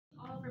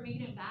for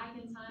making it back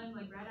in time,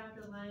 like right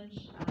after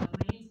lunch. My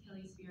name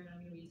is Speer, and I'm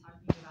going to be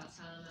talking about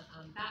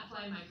some bat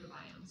fly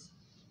microbiomes.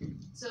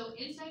 So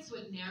insects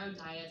with narrow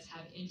diets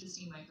have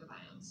interesting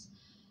microbiomes.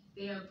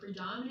 They are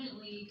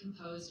predominantly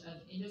composed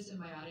of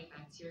endosymbiotic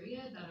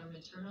bacteria that are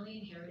maternally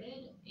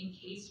inherited,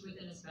 encased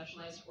within a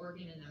specialized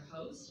organ in their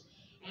host.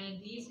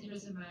 And these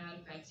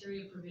endosymbiotic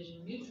bacteria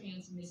provision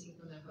nutrients missing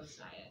from their host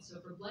diet. So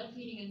for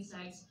blood-feeding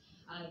insects,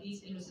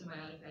 these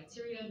endosymbiotic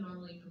bacteria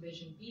normally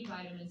provision B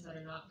vitamins that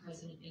are not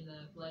present in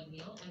the blood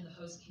meal, and the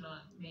host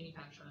cannot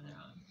manufacture on their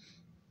own.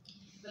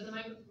 But the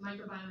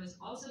microbiome is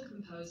also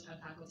composed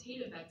of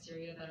facultative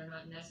bacteria that are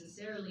not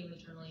necessarily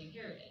maternally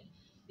inherited.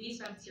 These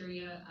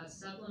bacteria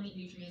supplement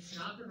nutrients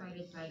not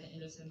provided by the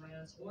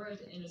endosymbionts, or if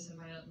the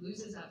endosymbiont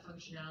loses that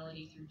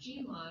functionality through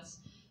gene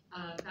loss,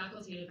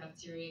 facultative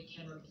bacteria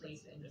can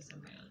replace the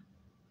endosymbiont.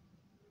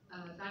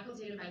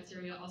 Facultative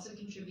bacteria also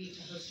contribute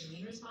to host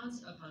immune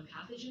response upon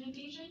pathogen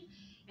invasion,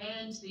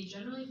 and they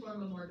generally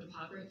form a more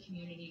depauperate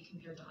community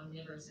compared to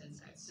omnivorous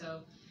insects.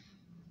 So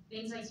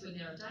insects with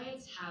narrow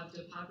diets have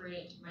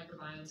depauperate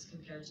microbiomes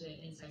compared to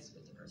insects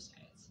with diverse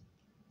diets.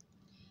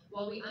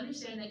 While we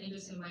understand that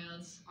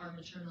endosymbionts are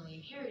maternally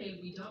inherited,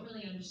 we don't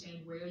really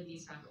understand where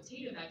these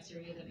facultative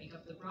bacteria that make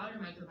up the broader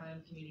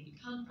microbiome community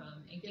come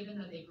from, and given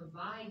that they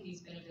provide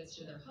these benefits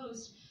to their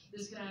host,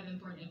 this could have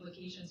important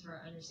implications for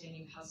our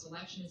understanding of how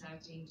selection is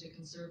acting to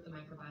conserve the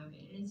microbiome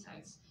in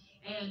insects,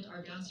 and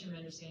our downstream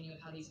understanding of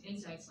how these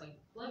insects, like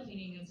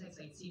blood-feeding insects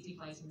like tsetse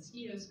flies and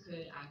mosquitoes,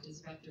 could act as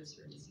vectors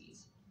for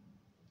disease.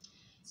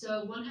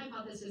 So one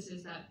hypothesis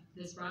is that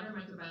this broader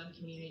microbiome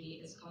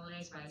community is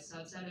colonized by a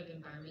subset of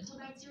environmental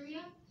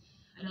bacteria.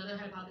 Another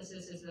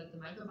hypothesis is that the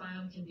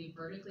microbiome can be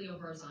vertically or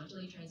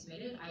horizontally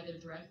transmitted, either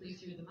directly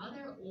through the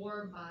mother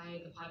or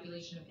by the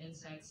population of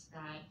insects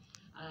that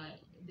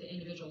the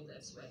individual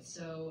lives with.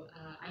 So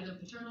either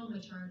paternal,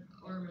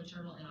 or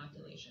maternal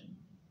inoculation.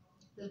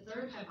 The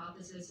third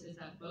hypothesis is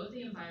that both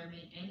the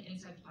environment and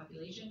insect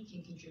population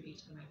can contribute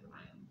to the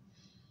microbiome.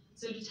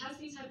 So to test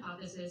these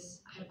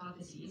hypotheses,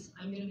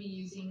 I'm going to be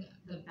using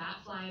the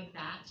batfly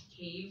bat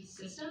cave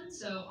system.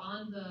 So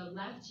on the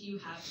left, you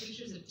have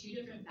pictures of two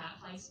different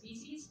batfly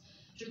species,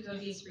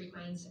 Trichobius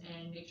frequens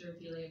and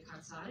Nycterophilia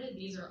coxata.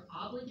 These are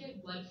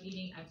obligate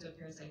blood-feeding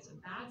ectoparasites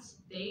of bats.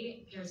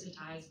 They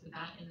parasitize the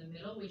bat in the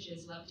middle, which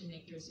is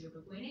Leptonicter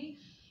superguinea.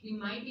 You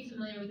might be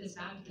familiar with this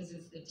bat because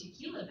it's the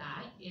tequila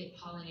bat. It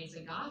pollinates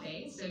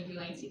agave, so if you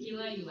like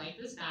tequila, you like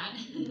this bat.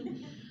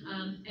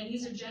 And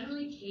these are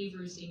generally cave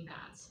roosting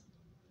bats.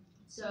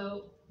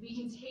 So we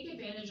can take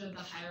advantage of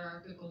the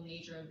hierarchical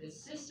nature of this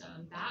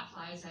system.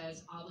 Batflies,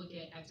 as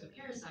obligate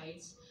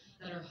ectoparasites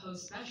that are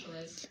host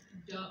specialists,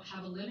 don't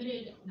have a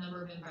limited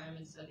number of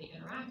environments that they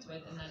interact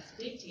with, and that's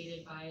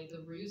dictated by the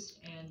roost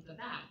and the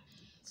bat.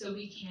 So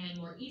we can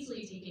more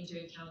easily take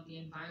into account the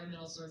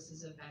environmental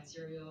sources of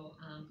bacterial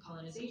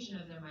colonization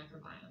of their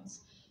microbiomes.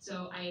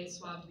 So I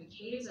swabbed the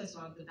caves, I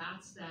swabbed the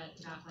bats that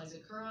batflies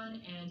occur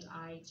on, and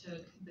I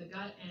took the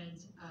gut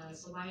and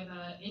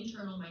saliva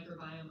internal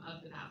microbiome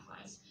of the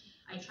batflies.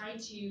 I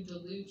tried to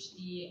dilute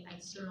the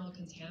external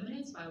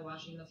contaminants by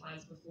washing the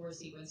flies before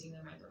sequencing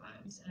their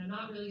microbiomes. And I'm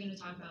not really going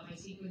to talk about my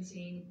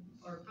sequencing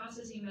or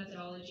processing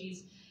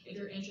methodologies. If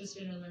you're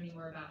interested in learning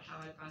more about how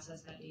I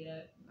process that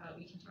data,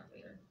 we can talk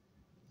later.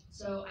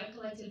 So I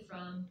collected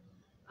from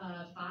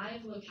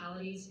 5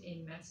 localities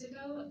in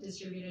Mexico,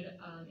 distributed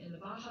in the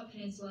Baja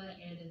Peninsula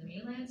and in the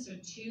mainland. So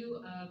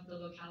 2 of the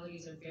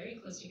localities are very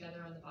close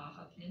together on the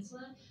Baja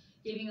Peninsula,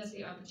 giving us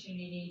the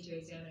opportunity to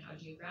examine how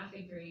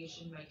geographic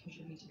variation might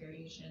contribute to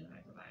variation in the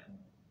microbiome.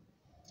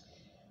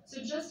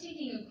 So just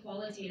taking a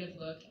qualitative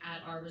look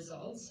at our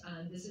results,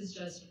 this is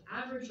just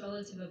average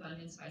relative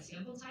abundance by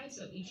sample type.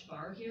 So each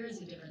bar here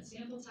is a different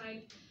sample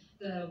type.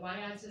 The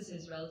y-axis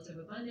is relative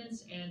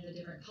abundance, and the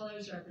different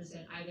colors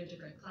represent either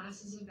different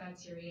classes of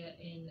bacteria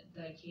in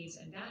the caves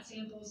and bat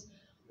samples,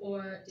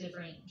 or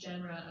different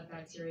genera of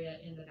bacteria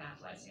in the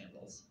batfly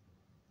samples.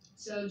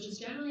 So just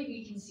generally,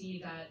 we can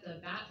see that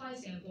the batfly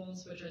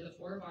samples, which are the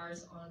 4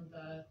 bars on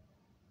the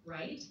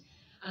right,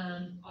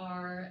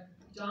 are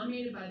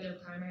dominated by their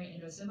primary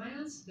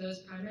endosymbionts. Those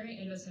primary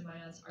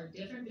endosymbionts are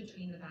different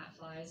between the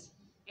batflies,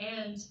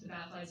 and the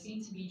batflies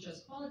seem to be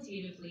just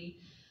qualitatively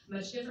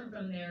much different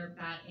from their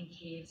bat and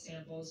cave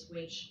samples,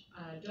 which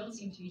don't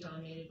seem to be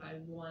dominated by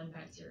one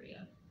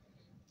bacteria.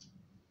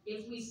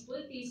 If we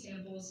split these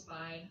samples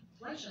by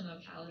collection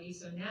locality,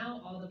 so now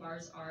all the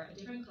bars are a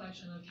different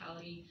collection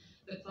locality,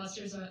 the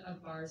clusters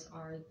of bars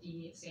are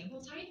the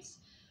sample types,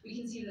 we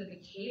can see that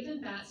the cave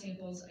and bat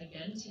samples,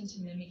 again, tend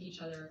to mimic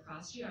each other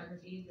across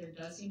geography. There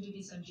does seem to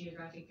be some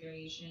geographic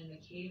variation in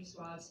the cave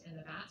swabs and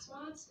the bat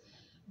swabs,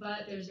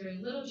 but there's very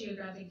little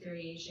geographic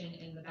variation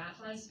in the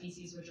batfly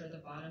species, which are the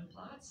bottom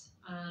plots.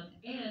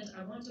 And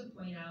I want to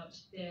point out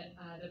that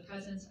the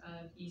presence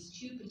of these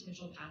 2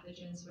 potential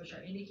pathogens, which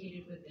are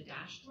indicated with the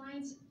dashed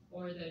lines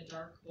or the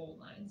dark bold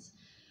lines.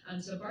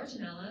 So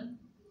Bartonella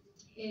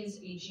is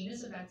a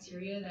genus of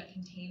bacteria that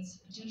contains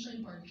potentially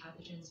important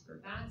pathogens for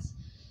bats.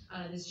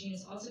 This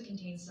genus also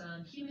contains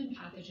some human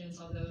pathogens,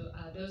 although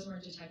those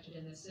weren't detected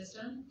in this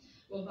system.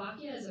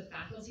 Wolbachia is a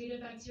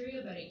facultative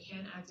bacteria, but it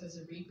can act as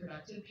a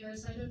reproductive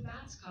parasite of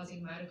bats,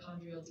 causing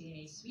mitochondrial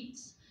DNA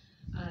sweeps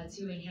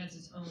to enhance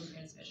its own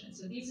transmission.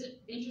 So these,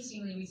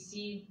 interestingly, we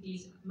see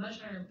these much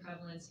higher in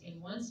prevalence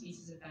in one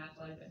species of bat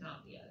fly, but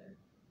not the other.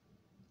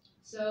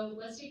 So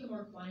let's take a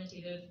more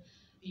quantitative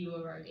view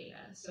of our data.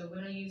 So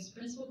when I use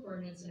principal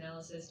coordinates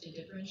analysis to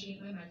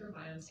differentiate my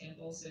microbiome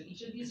samples, so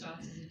each of these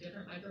dots is a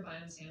different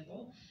microbiome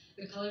sample.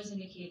 The colors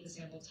indicate the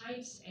sample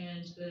types,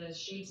 and the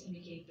shapes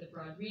indicate the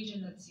broad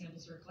region that the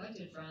samples were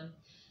collected from.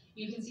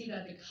 You can see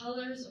that the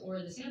colors or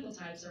the sample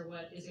types are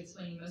what is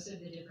explaining most of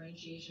the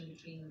differentiation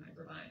between the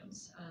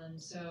microbiomes.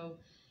 So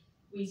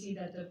we see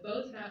that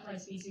both bat fly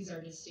species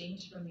are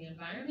distinct from the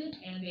environment,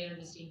 and they are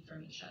distinct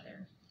from each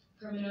other.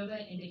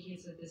 Permanova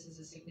indicates that this is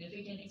a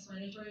significant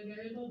explanatory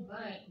variable,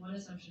 but one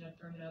assumption of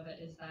Permanova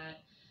is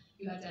that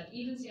you have to have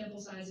even sample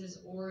sizes,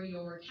 or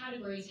your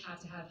categories have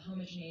to have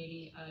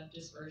homogeneity of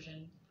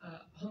dispersion,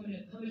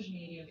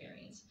 homogeneity of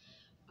variance.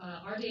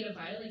 Our data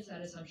violates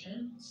that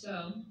assumption,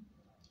 so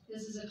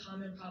this is a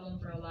common problem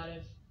for a lot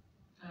of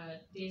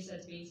data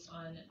sets based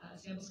on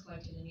samples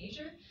collected in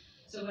nature.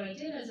 So what I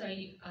did is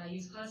I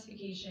used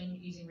classification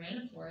using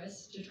random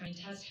forests to try and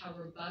test how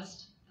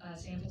robust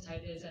sample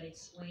type is at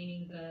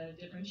explaining the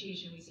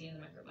differentiation we see in the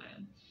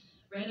microbiome.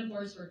 Random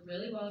forests work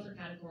really well for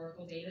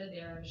categorical data.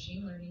 They are a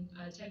machine learning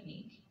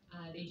technique.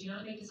 They do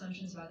not make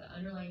assumptions about the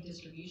underlying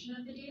distribution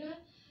of the data.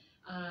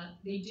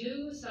 They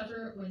do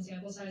suffer when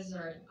sample sizes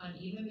are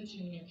uneven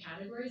between your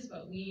categories,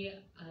 but we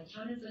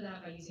accounted for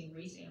that by using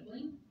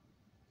resampling.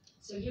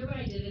 So here what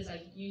I did is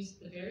I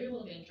used the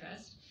variable of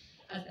interest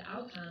as the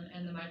outcome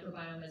and the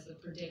microbiome as the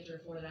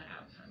predictor for that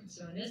outcome.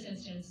 So in this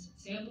instance,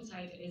 sample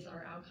type is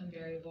our outcome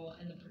variable,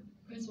 and the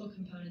principal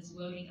components,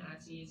 loading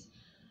axes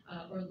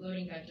or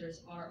loading vectors,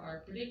 are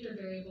our predictor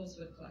variables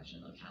with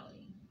collection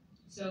locality.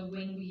 So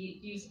when we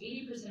use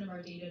 80% of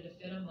our data to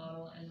fit a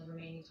model and the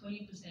remaining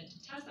 20%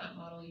 to test that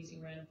model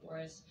using random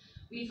forests,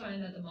 we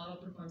find that the model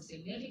performs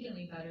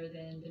significantly better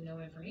than the no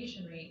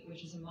information rate,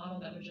 which is a model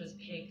that would just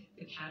pick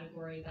the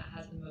category that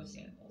has the most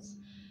samples.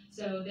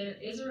 So there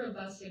is a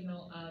robust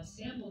signal of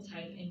sample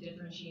type in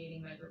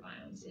differentiating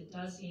microbiomes. It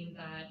does seem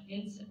that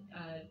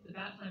the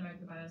bat fly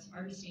microbiomes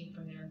are distinct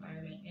from their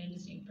environment and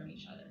distinct from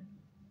each other.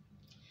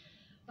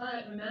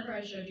 But remember,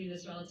 I showed you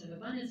this relative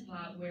abundance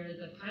plot where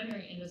the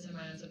primary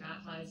endosymbionts of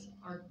bat flies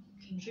are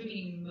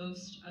contributing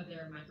most of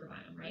their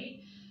microbiome, right?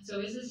 So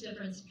is this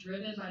difference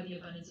driven by the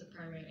abundance of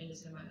primary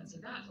endosymbionts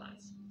of bat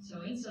flies?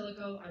 So in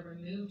silico, I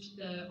removed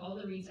all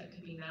the reads that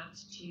could be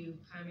mapped to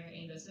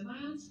primary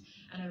endosymbionts,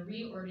 and I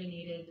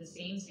reordinated the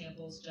same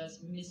samples,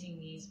 just missing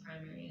these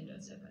primary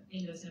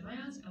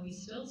endosymbionts, and we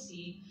still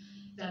see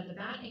that the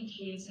bat and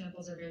cave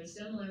samples are very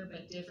similar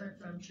but different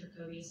from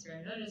Trichobius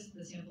sphaernotus,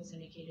 the samples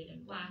indicated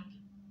in black,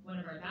 one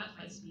of our bat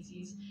fly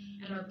species,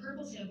 and our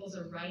purple samples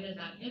are right at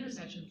that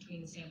intersection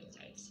between the sample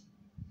types.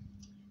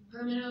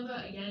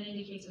 Permanova again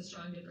indicates a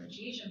strong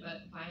differentiation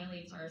but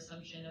violates our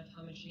assumption of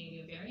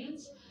homogeneity of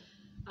variance.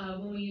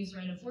 When we use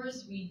random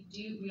forests,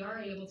 we are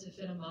able to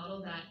fit a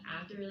model that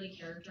accurately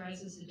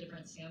characterizes the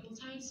different sample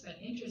types, but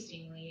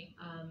interestingly,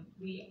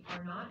 we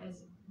are not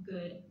as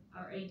good,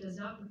 or it does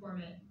not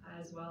perform it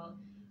as well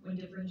when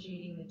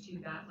differentiating the two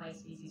bat fly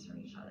species from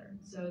each other.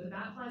 So the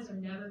bat flies are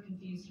never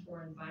confused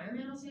for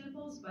environmental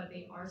samples, but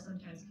they are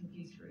sometimes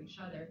confused for each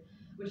other,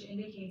 which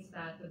indicates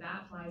that the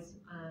bat flies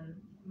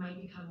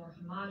might become more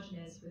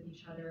homogeneous with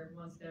each other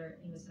once their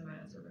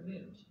endosymbionts are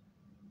removed.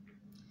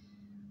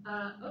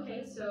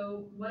 Okay,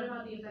 so what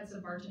about the effects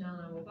of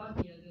Bartonella and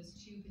Wolbachia, those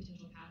two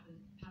potential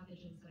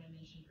pathogens that I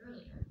mentioned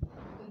earlier?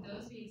 Could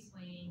those be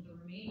explaining the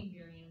remaining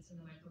variance in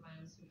the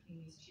microbiomes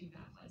between these two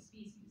bat fly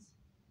species?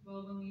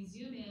 Well, when we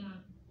zoom in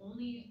on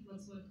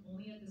let's look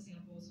only at the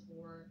samples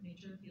for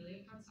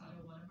Neotropical coxata,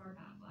 one of our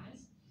bat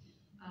flies.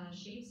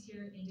 Shapes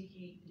here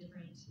indicate the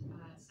different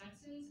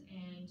sexes,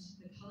 and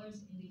the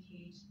colors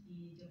indicate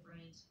the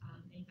different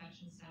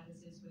infection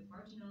statuses with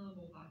Bartonella,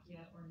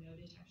 Wolbachia, or no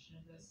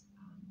detection of those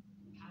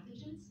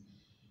pathogens.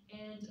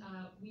 And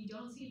we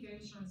don't see a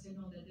very strong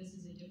signal that this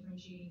is a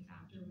differentiating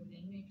factor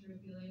within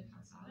Neotropical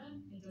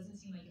coxata. It doesn't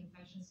seem like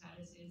infection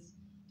status is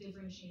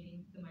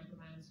differentiating the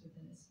microbiomes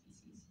within this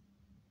species.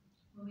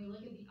 When we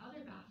look at the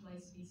other bat fly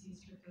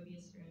species,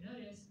 Trichobius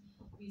sphaernotus,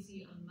 we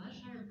see a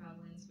much higher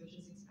prevalence, which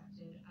is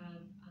expected,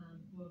 of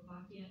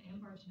Wolbachia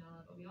and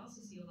Bartonella, but we also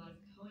see a lot of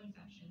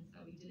co-infections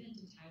that we didn't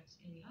detect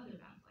in the other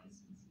bat fly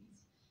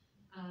species.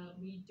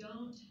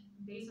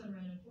 Based on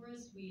random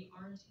forests, we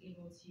aren't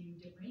able to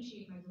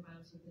differentiate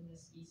microbiomes within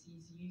this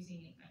species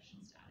using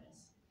infection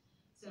status.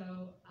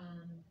 So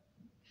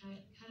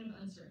kind of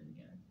uncertain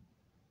here.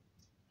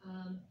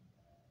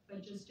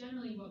 But just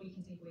generally what we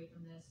can take away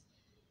from this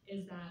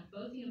is that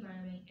both the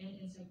environment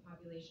and insect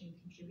population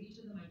contribute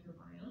to the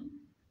microbiome.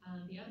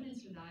 The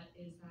evidence for that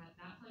is that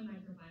bat fly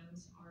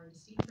microbiomes are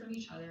distinct from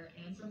each other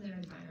and from their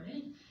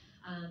environment.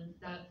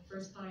 That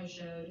first plot I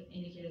showed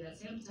indicated that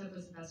sample type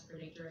was the best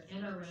predictor,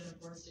 and our random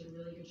forest did a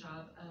really good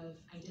job of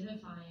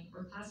identifying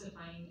or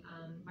classifying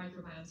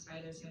microbiomes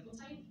by their sample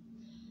type.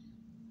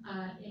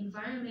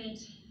 Environment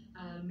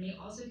may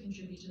also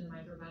contribute to the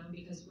microbiome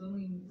because when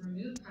we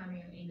remove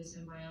primary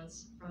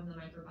endosymbionts from the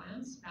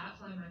microbiomes, bat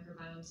fly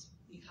microbiomes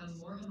become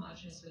more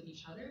homogeneous with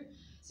each other,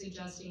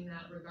 suggesting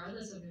that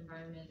regardless of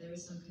environment, there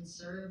is some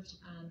conserved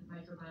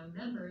microbiome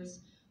members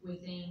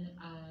within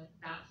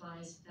bat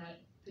flies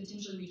that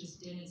potentially we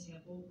just didn't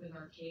sample with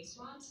our cave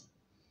swabs.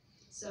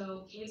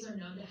 So caves are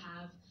known to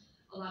have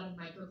a lot of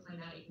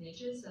microclimatic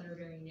niches that are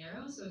very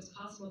narrow. So it's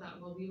possible that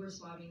while we were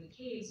swabbing the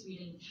caves, we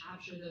didn't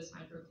capture those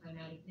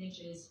microclimatic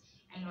niches,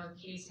 and our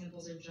cave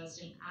samples are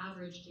just an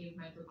average cave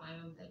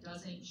microbiome that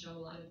doesn't show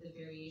a lot of the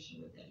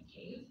variation within a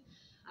cave.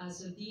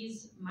 So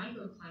these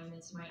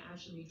microclimates might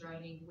actually be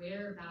driving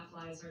where bat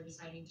flies are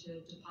deciding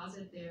to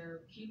deposit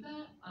their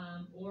pupa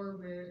or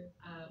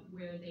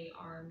where they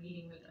are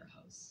meeting with their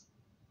hosts.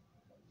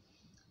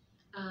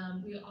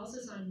 We also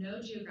saw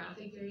no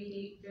geographic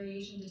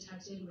variation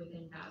detected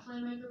within bat fly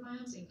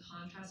microbiomes in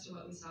contrast to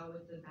what we saw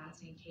with the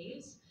bats in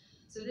caves.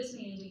 So this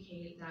may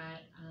indicate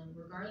that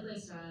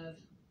regardless of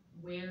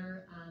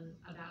where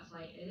a bat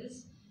fly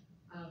is,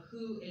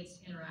 who it's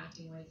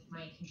interacting with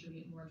might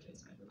contribute more to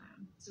its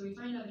microbiome. So we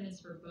find evidence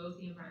for both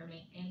the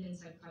environment and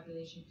insect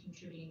population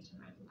contributing to the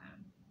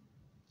microbiome.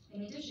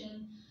 In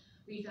addition,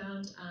 we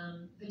found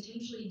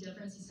potentially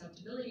different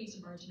susceptibility to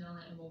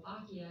Bartonella and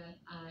Wolbachia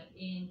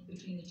in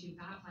between the two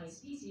bat fly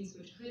species,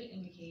 which could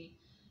indicate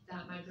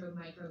that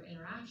microbe-microbe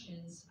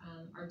interactions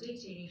are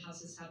dictating how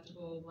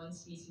susceptible one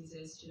species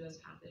is to those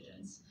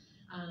pathogens.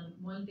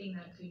 One thing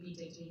that could be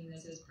dictating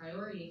this is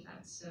priority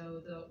effects.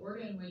 So the order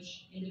in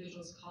which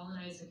individuals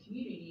colonize a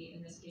community,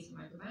 in this case a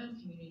microbiome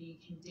community,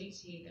 can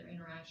dictate their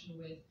interaction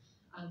with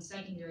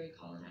secondary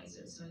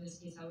colonizers. So in this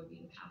case, that would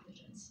be the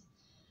pathogens.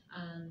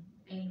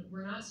 And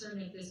we're not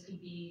certain if this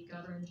could be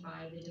governed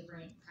by the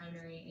different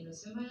primary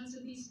endosymbionts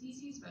of these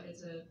species, but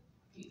it's a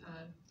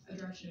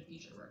direction of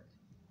future work.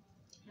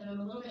 And I'm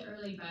a little bit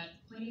early, but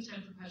plenty of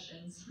time for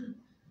questions.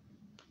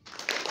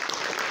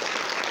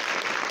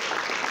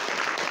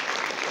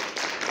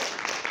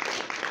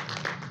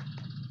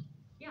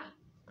 Yeah.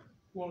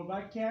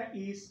 Wolbachia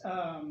is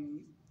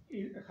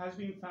it has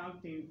been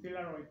found in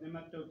philaroid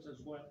nematodes as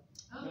well.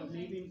 Oh, That okay.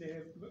 live in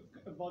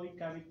the body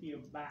cavity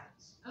of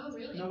bats. Oh,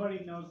 really?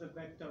 Nobody knows the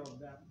vector of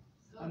them.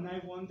 Oh. And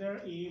I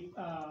wonder if,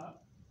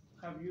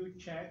 have you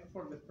checked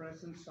for the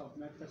presence of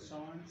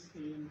metazoans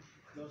in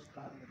those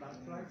bat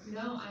flies?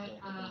 No, I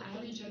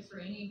haven't checked for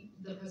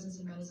the presence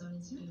of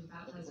metazoans in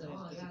bat flies at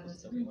all. Yeah,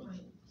 that's a good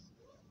point.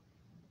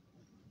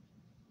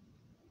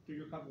 Do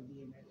you have the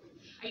DNA?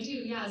 I do,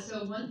 yeah.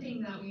 So one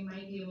thing that we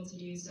might be able to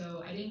do,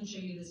 so I didn't show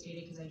you this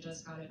data because I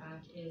just got it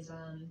back, is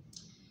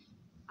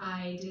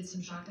I did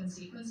some shotgun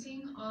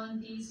sequencing on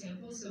these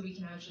samples, so we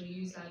can actually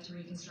use that to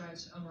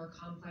reconstruct a more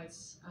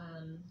complex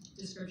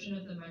description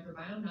of the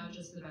microbiome, not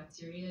just the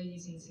bacteria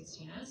using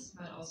 16S,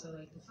 but also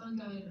like the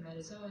fungi, the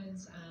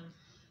metazoans,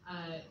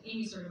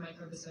 any sort of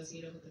microbe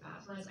associated with the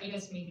bat flies. I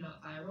guess maybe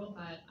not viral,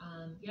 but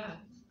yeah,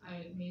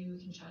 maybe we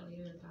can chat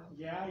later about.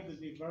 Yeah, it would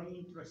be very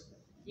interesting.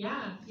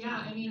 Yeah.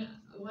 I mean,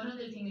 one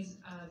other thing is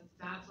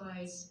bat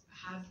flies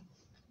have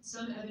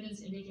some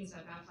evidence indicates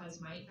that bat flies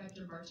might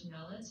vector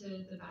Bartonella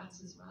to the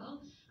bats as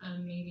well.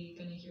 Maybe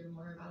going to hear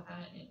more about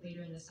that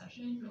later in the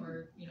session,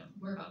 or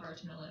more about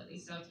Bartonella at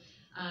least. So,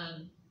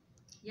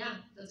 yeah,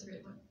 that's a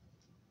great point.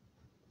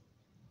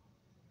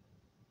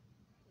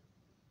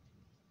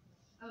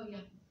 Oh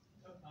yeah.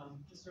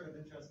 Just sort of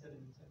interested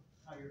in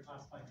how you're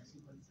classifying your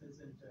sequences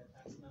into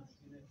taxonomic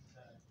units,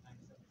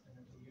 97%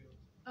 of the U.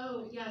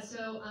 Oh, yeah,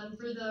 so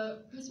for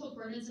the principal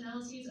coordinates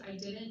analyses, I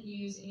didn't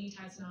use any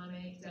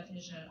taxonomic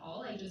definition at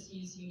all. I just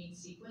used unique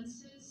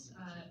sequences,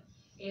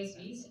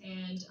 ASVs,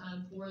 and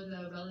for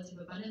the relative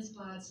abundance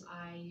plots,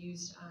 I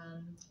used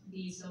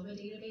the Silva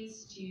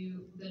database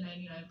to the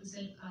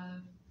 99%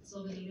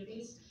 Silva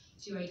database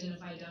to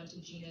identify down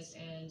to genus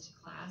and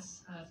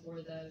class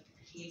for the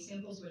cave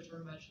samples, which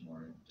were much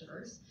more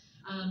diverse.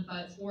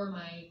 But for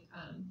my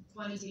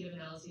quantitative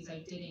analyses,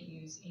 I didn't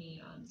use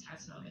any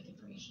taxonomic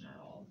information at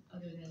all,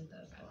 other than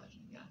the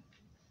phylogeny. Yeah.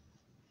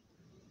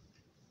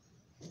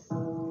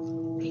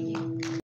 Thank you.